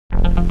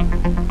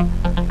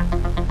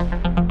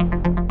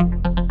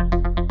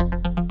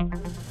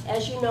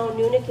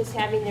NEWNC is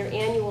having their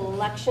annual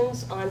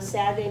elections on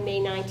Saturday, May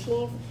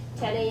 19th,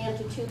 10 a.m.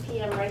 to 2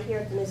 p.m. right here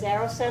at the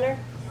Nazzaro Center.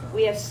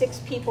 We have 6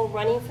 people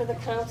running for the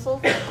council.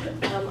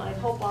 I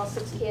hope all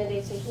 6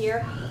 candidates are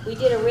here. We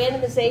did a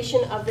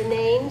randomization of the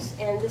names,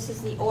 and this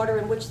is the order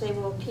in which they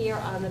will appear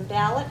on the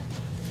ballot.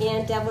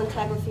 And Devlin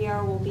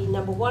Tagliaferro will be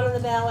number 1 on the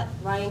ballot.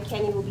 Ryan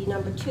Kenny will be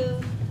number 2.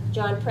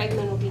 John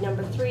Pregman will be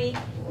number 3.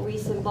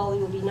 Simboli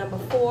will be number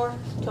 4.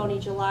 Toni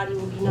Gilardi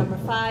will be number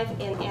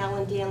 5. And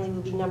Allan Danley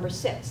will be number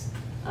 6.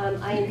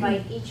 I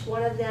invite each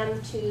one of them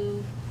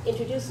to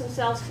introduce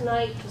themselves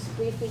tonight, just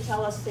briefly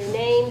tell us their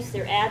names,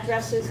 their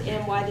addresses,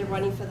 and why they're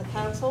running for the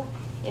council.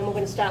 And we're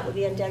going to start with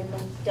Ann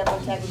Devlin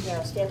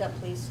Tagliaferro. Stand up,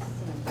 please.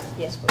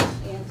 Yes, please.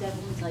 Ann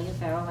Devlin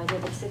Tagliaferro. I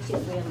live at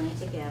 63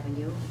 Atlantic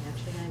Avenue.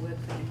 Actually, I work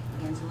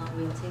for Angela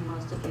Realty.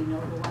 Most of you know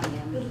who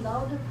I am. Good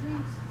louder,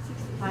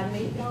 please. Pardon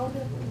me?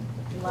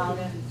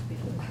 Louder.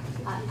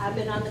 I've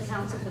been on the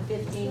council for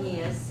 15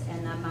 years,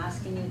 and I'm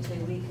asking you to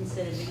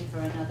reconsider me for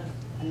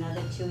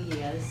another 2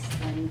 years,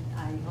 and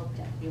I hope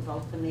that you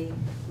vote for me.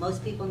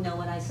 Most people know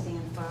what I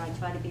stand for. I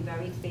try to be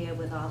very fair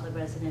with all the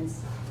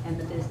residents and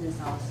the business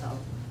also.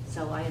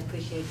 So I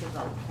appreciate your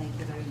vote. Thank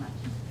you very much.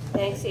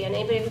 Thanks, Ann.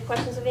 Anybody have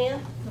questions of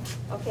Ann?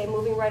 Okay,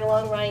 moving right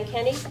along, Ryan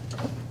Kenny.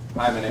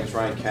 Hi, my name is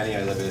Ryan Kenny.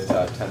 I live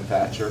at 10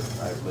 Thacher.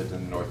 I've lived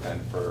in the North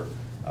End for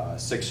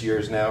 6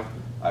 years now.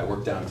 I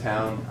work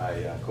downtown.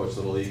 I coach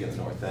Little League in the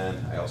North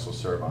End. I also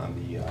serve on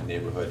the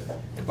Neighborhood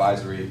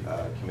Advisory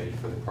Committee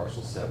for the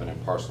Parcel 7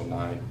 and Parcel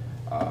 9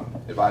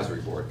 Advisory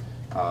Board.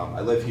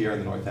 I live here in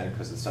the North End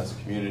because of the sense of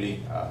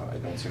community. I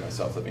don't see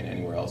myself living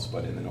anywhere else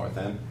but in the North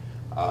End.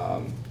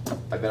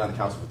 I've been on the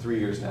council for 3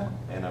 years now,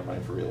 and I'm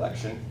running for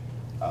re-election.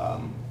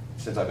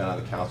 Since I've been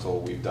on the council,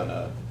 we've done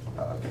a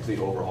complete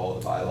overhaul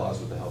of the bylaws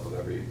with the help of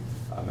every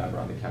member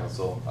on the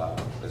council,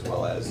 as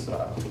well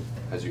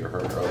as you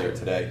heard earlier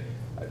today,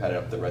 I've headed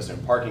up the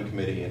resident parking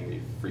committee, and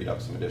we've freed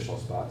up some additional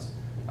spots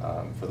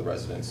for the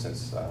residents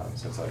since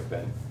I've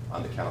been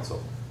on the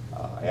council.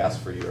 I ask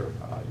for your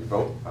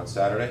vote on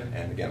Saturday,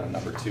 and again on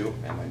number 2,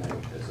 and my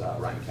name is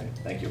Ryan Kenny.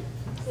 Thank you.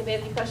 Anybody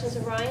have any questions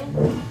of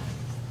Ryan?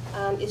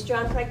 Is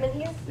John Pregman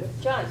here? Yep.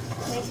 John,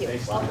 thank you.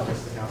 Thanks, welcome.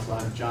 Mr. Council.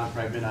 I'm John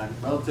Pregman. I'm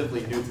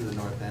relatively new to the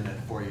North End at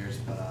 4 years,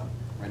 but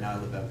right now I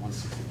live at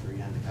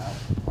 163 Endicott.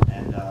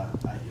 And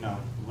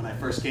when I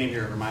first came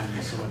here, it reminded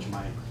me so much of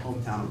my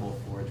hometown of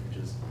Old Forge, which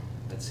is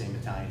that same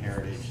Italian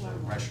heritage, the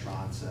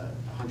restaurants.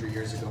 100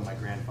 years ago, my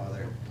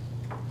grandfather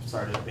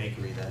started a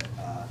bakery that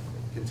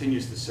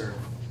continues to serve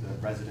the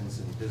residents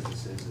and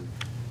businesses. And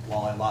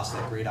while I lost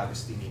that great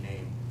Agostini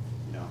name,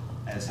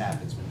 as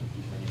happens when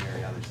you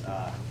marry others,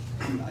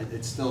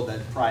 it's still, that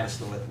pride is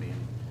still with me.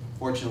 And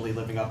fortunately,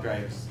 living up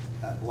here,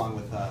 along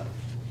with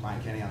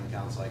Ryan Kenny on the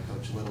council, I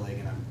coach Little League,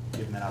 and I'm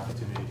given that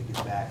opportunity to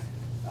give back.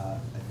 I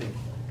think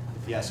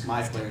if you ask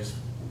my players,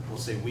 we'll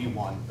say we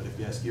won, but if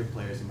you ask your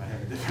players, you might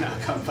have a different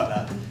outcome.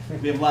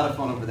 But we have a lot of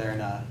fun over there,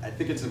 and I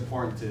think it's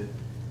important to,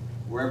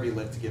 wherever you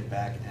live, to give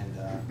back.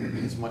 And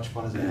as much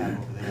fun as I have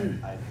over there,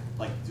 I'd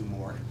like to do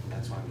more, and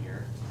that's why I'm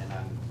here. And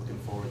I'm looking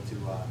forward to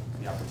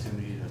the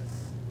opportunity to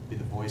be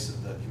the voice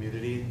of the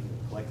community,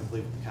 collectively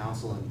with the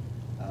council, and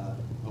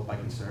hope I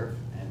can serve.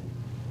 And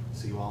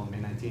see you all on May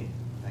 19th.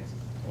 Thanks.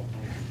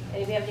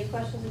 Anybody have any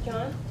questions of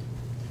John?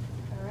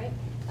 All right.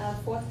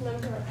 Fourth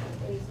member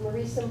is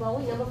Marie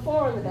Simboli, number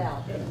 4 on the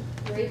ballot.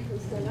 Marie,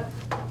 please stand up.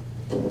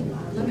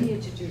 Let me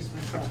introduce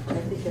myself. I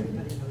think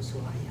everybody knows who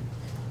I am.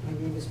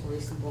 My name is Marie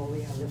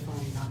Simboli. I live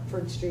on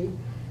Waterfront Street.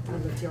 I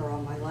lived here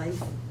all my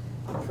life.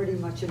 I'm pretty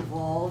much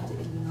involved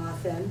in the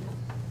North End,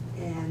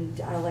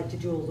 and I like to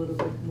do a little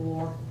bit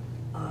more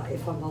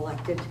if I'm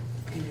elected.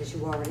 And as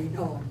you already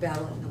know, I'm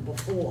ballot number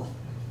 4.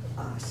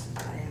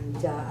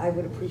 And I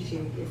would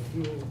appreciate if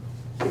you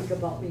think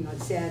about me on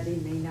Saturday,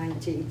 May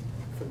 19th,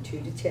 from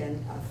 2 to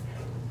 10.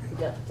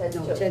 Yeah, 10 to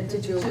 2. 10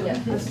 to 2.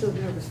 Yeah. I'm still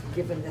nervous for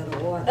giving that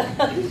award.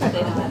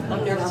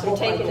 I'm nervous for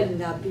taking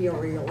it. I hope I can be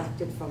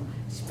re-elected from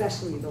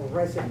especially the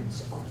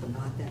residents of the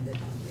North End that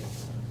I'm there.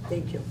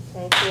 Thank you.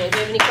 Thank you. Do you have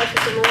any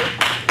questions for Marie?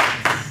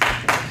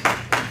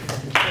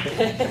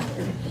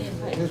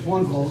 There's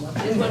one vote.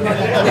 There's one vote.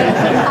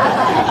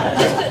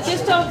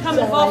 just don't come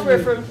and vote for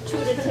it from 2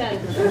 to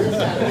 10.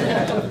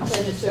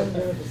 10 to 2.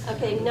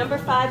 Okay, number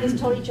 5 is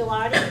Toni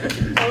Gilardi.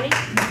 Toni?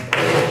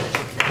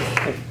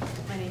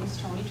 My name is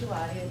Toni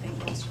Gilardi. I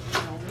think most of you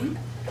know me.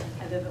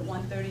 I live at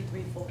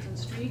 133 Fulton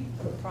Street.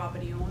 I'm a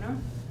property owner.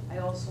 I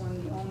also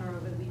am the owner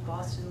of Elite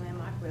Boston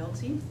Landmark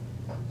Realty.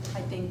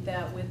 I think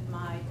that with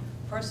my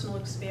personal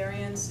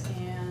experience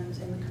and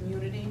in the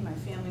community, my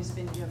family's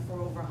been here for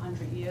over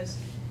 100 years,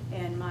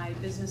 and my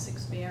business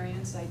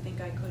experience, I think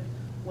I could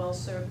well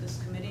serve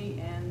this committee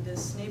and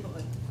this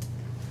neighborhood.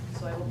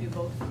 So I hope you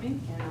vote for me,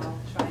 and I'll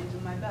try and do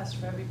my best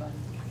for everybody.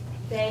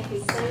 Thank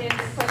you. Any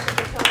other questions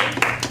for Toni?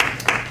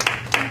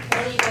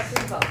 Toni, you got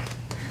 3 votes.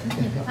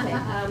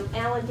 Okay.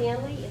 Allan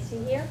Danley, is he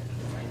here?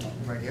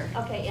 Right here.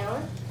 Okay,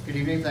 Allan. Good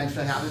evening. Thanks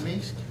for having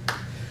me.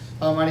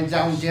 My name's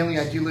Allan Danley.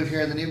 I do live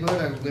here in the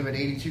neighborhood. I live at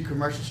 82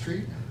 Commercial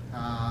Street.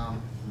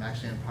 I'm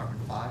actually in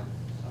apartment 5.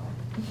 So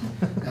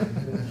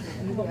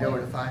You know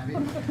where to find me.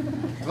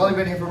 I've only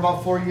been here for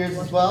about 4 years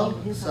as well,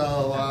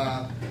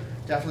 so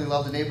definitely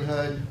love the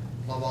neighborhood,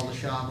 love all the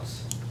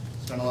shops,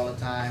 spend a lot of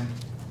time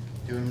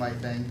doing my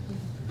thing.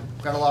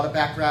 I've got a lot of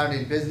background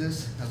in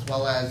business as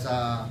well as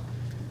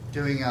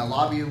doing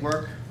lobbying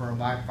work for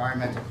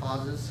environmental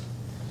causes,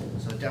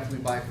 so definitely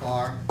by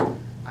far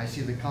I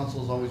see the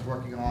council is always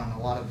working on a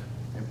lot of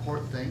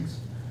important things,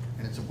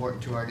 and it's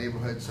important to our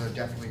neighborhood, so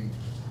definitely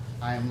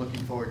I am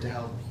looking forward to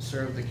help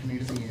serve the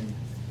community and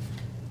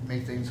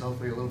make things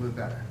hopefully a little bit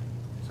better.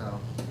 So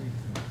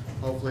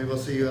hopefully we'll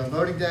see you on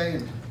voting day,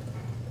 and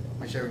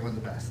wish everyone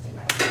the best.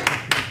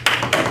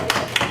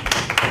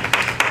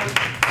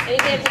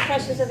 Anybody have any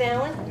questions of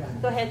Allan?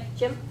 Go ahead,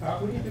 Jim.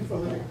 What do you do for a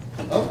living?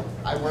 Oh,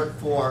 I work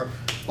for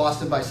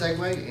Boston by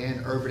Segway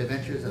and Urban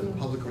Adventures and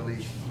public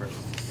relations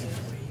purposes.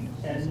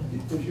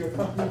 And does your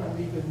company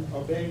believe in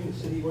obeying the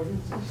city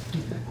ordinances?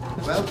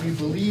 Well, we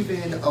believe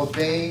in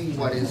obeying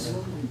what is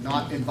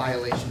not in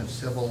violation of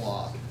civil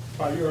law.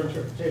 By your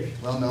interpretation?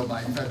 Well, no,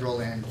 by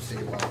federal and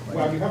state law. but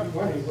Well, you haven't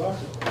won any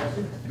lawsuits, have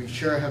you? we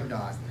sure have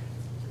not.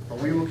 But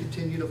we will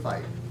continue to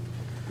fight.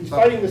 He's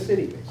fighting the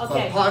city, basically.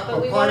 Okay, But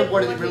but we part of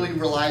what wanted- it really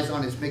relies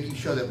on is making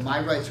sure that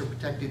my rights are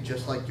protected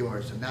just like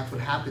yours. And that's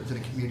what happens in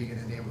a community and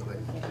a neighborhood,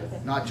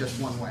 not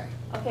just one way.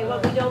 Okay,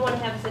 what we don't want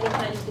to have is any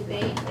kind of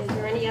debate. Is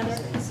there any other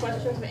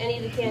questions for any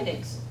of the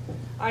candidates?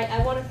 All right,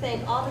 I want to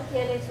thank all the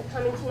candidates for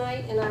coming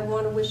tonight, and I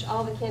want to wish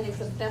all the candidates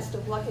the best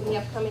of luck in the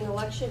upcoming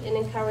election, and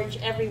encourage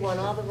everyone,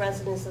 all the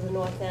residents of the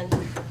North End,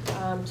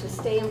 to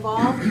stay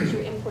involved, because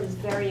your input is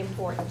very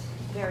important,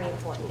 very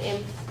important.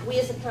 And we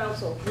as a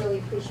council really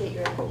appreciate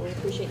your input. We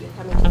appreciate you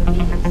coming to the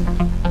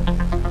meetings.